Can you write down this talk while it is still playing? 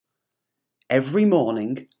Every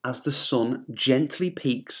morning, as the sun gently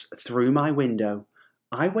peeks through my window,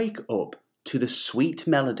 I wake up to the sweet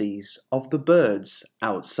melodies of the birds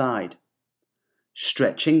outside.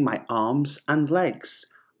 Stretching my arms and legs,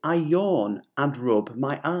 I yawn and rub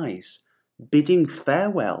my eyes, bidding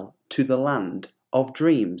farewell to the land of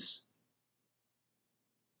dreams.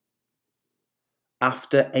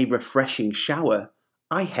 After a refreshing shower,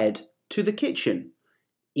 I head to the kitchen,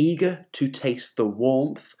 eager to taste the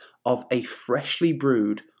warmth of a freshly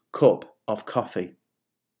brewed cup of coffee.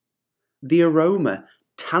 The aroma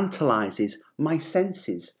tantalizes my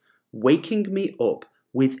senses, waking me up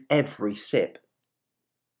with every sip.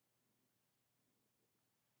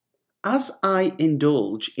 As I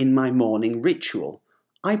indulge in my morning ritual,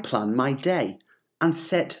 I plan my day and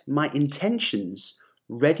set my intentions,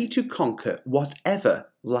 ready to conquer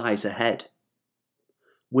whatever lies ahead.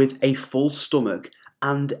 With a full stomach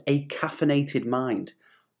and a caffeinated mind,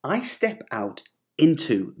 I step out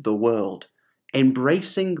into the world,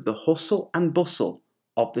 embracing the hustle and bustle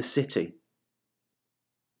of the city.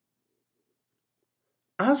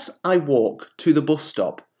 As I walk to the bus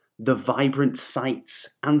stop, the vibrant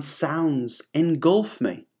sights and sounds engulf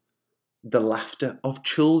me. The laughter of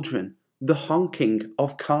children, the honking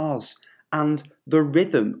of cars, and the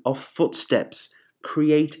rhythm of footsteps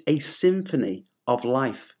create a symphony of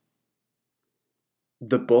life.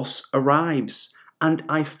 The bus arrives, and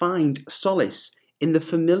I find solace in the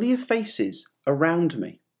familiar faces around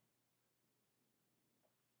me.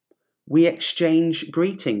 We exchange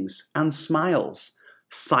greetings and smiles,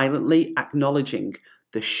 silently acknowledging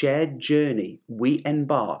the shared journey we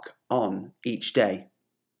embark on each day.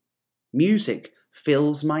 Music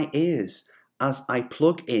fills my ears as I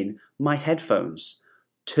plug in my headphones,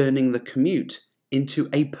 turning the commute into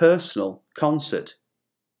a personal concert.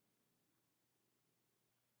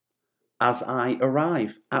 As I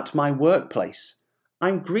arrive at my workplace,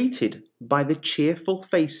 I'm greeted by the cheerful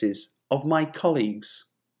faces of my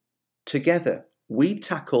colleagues. Together, we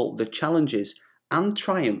tackle the challenges and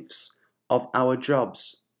triumphs of our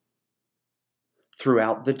jobs.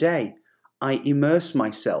 Throughout the day, I immerse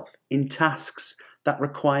myself in tasks that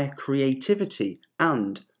require creativity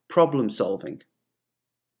and problem solving.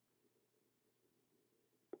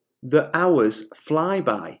 The hours fly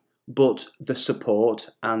by, but the support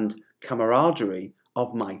and camaraderie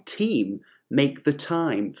of my team make the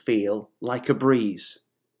time feel like a breeze.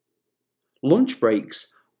 Lunch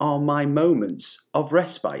breaks are my moments of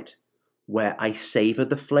respite, where I savour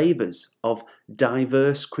the flavours of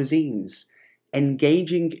diverse cuisines,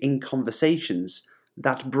 engaging in conversations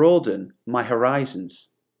that broaden my horizons.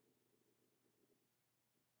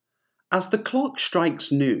 As the clock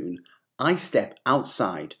strikes noon, I step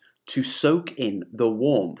outside to soak in the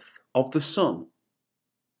warmth of the sun.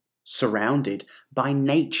 Surrounded by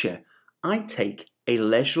nature, I take a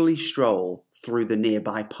leisurely stroll through the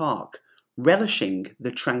nearby park, relishing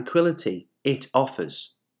the tranquility it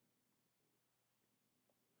offers.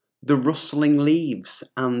 The rustling leaves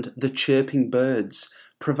and the chirping birds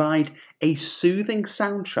provide a soothing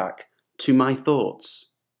soundtrack to my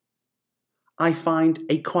thoughts. I find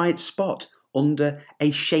a quiet spot under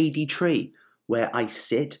a shady tree where I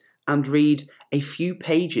sit and read a few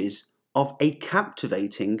pages of a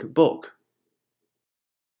captivating book.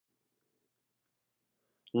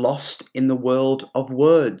 Lost in the world of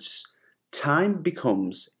words, time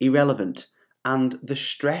becomes irrelevant and the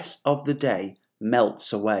stress of the day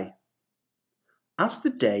melts away. As the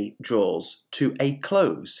day draws to a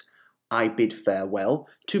close, I bid farewell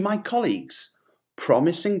to my colleagues,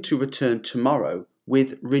 promising to return tomorrow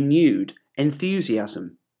with renewed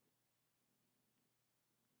enthusiasm.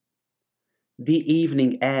 The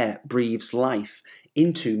evening air breathes life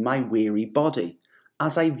into my weary body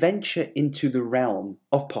as I venture into the realm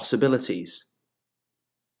of possibilities.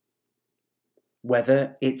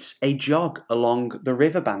 Whether it's a jog along the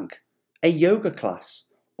riverbank, a yoga class,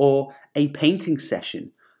 or a painting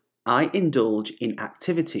session, I indulge in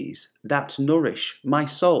activities that nourish my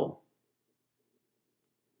soul.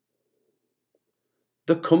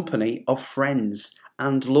 The company of friends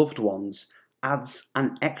and loved ones adds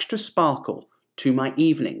an extra sparkle to my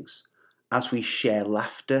evenings as we share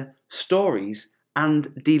laughter, stories,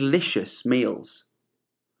 and delicious meals.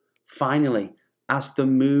 Finally, as the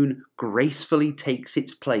moon gracefully takes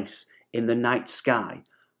its place in the night sky,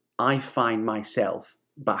 I find myself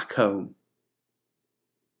back home.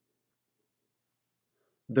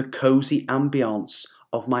 The cozy ambience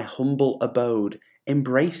of my humble abode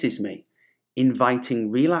embraces me, inviting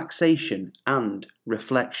relaxation and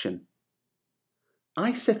reflection.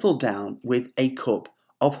 I settle down with a cup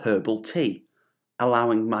of herbal tea,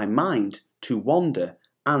 allowing my mind to wander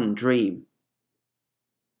and dream.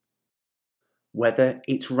 Whether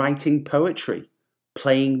it's writing poetry,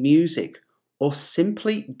 playing music, or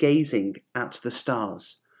simply gazing at the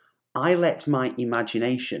stars, I let my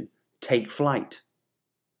imagination take flight.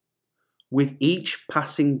 With each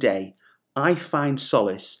passing day, I find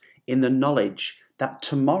solace in the knowledge that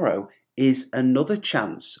tomorrow is another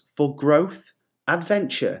chance for growth,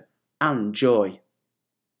 adventure, and joy.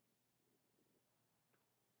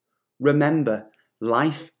 Remember,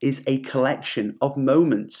 life is a collection of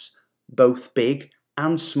moments, both big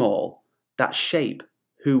and small, that shape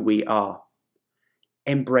who we are.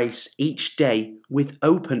 Embrace each day with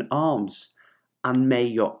open arms, and may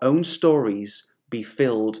your own stories be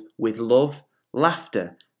filled with love,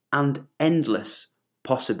 laughter, and endless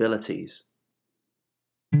possibilities.